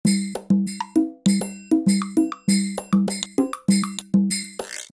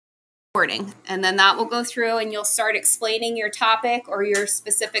recording. And then that will go through and you'll start explaining your topic or your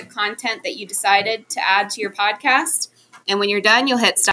specific content that you decided to add to your podcast. And when you're done, you'll hit stop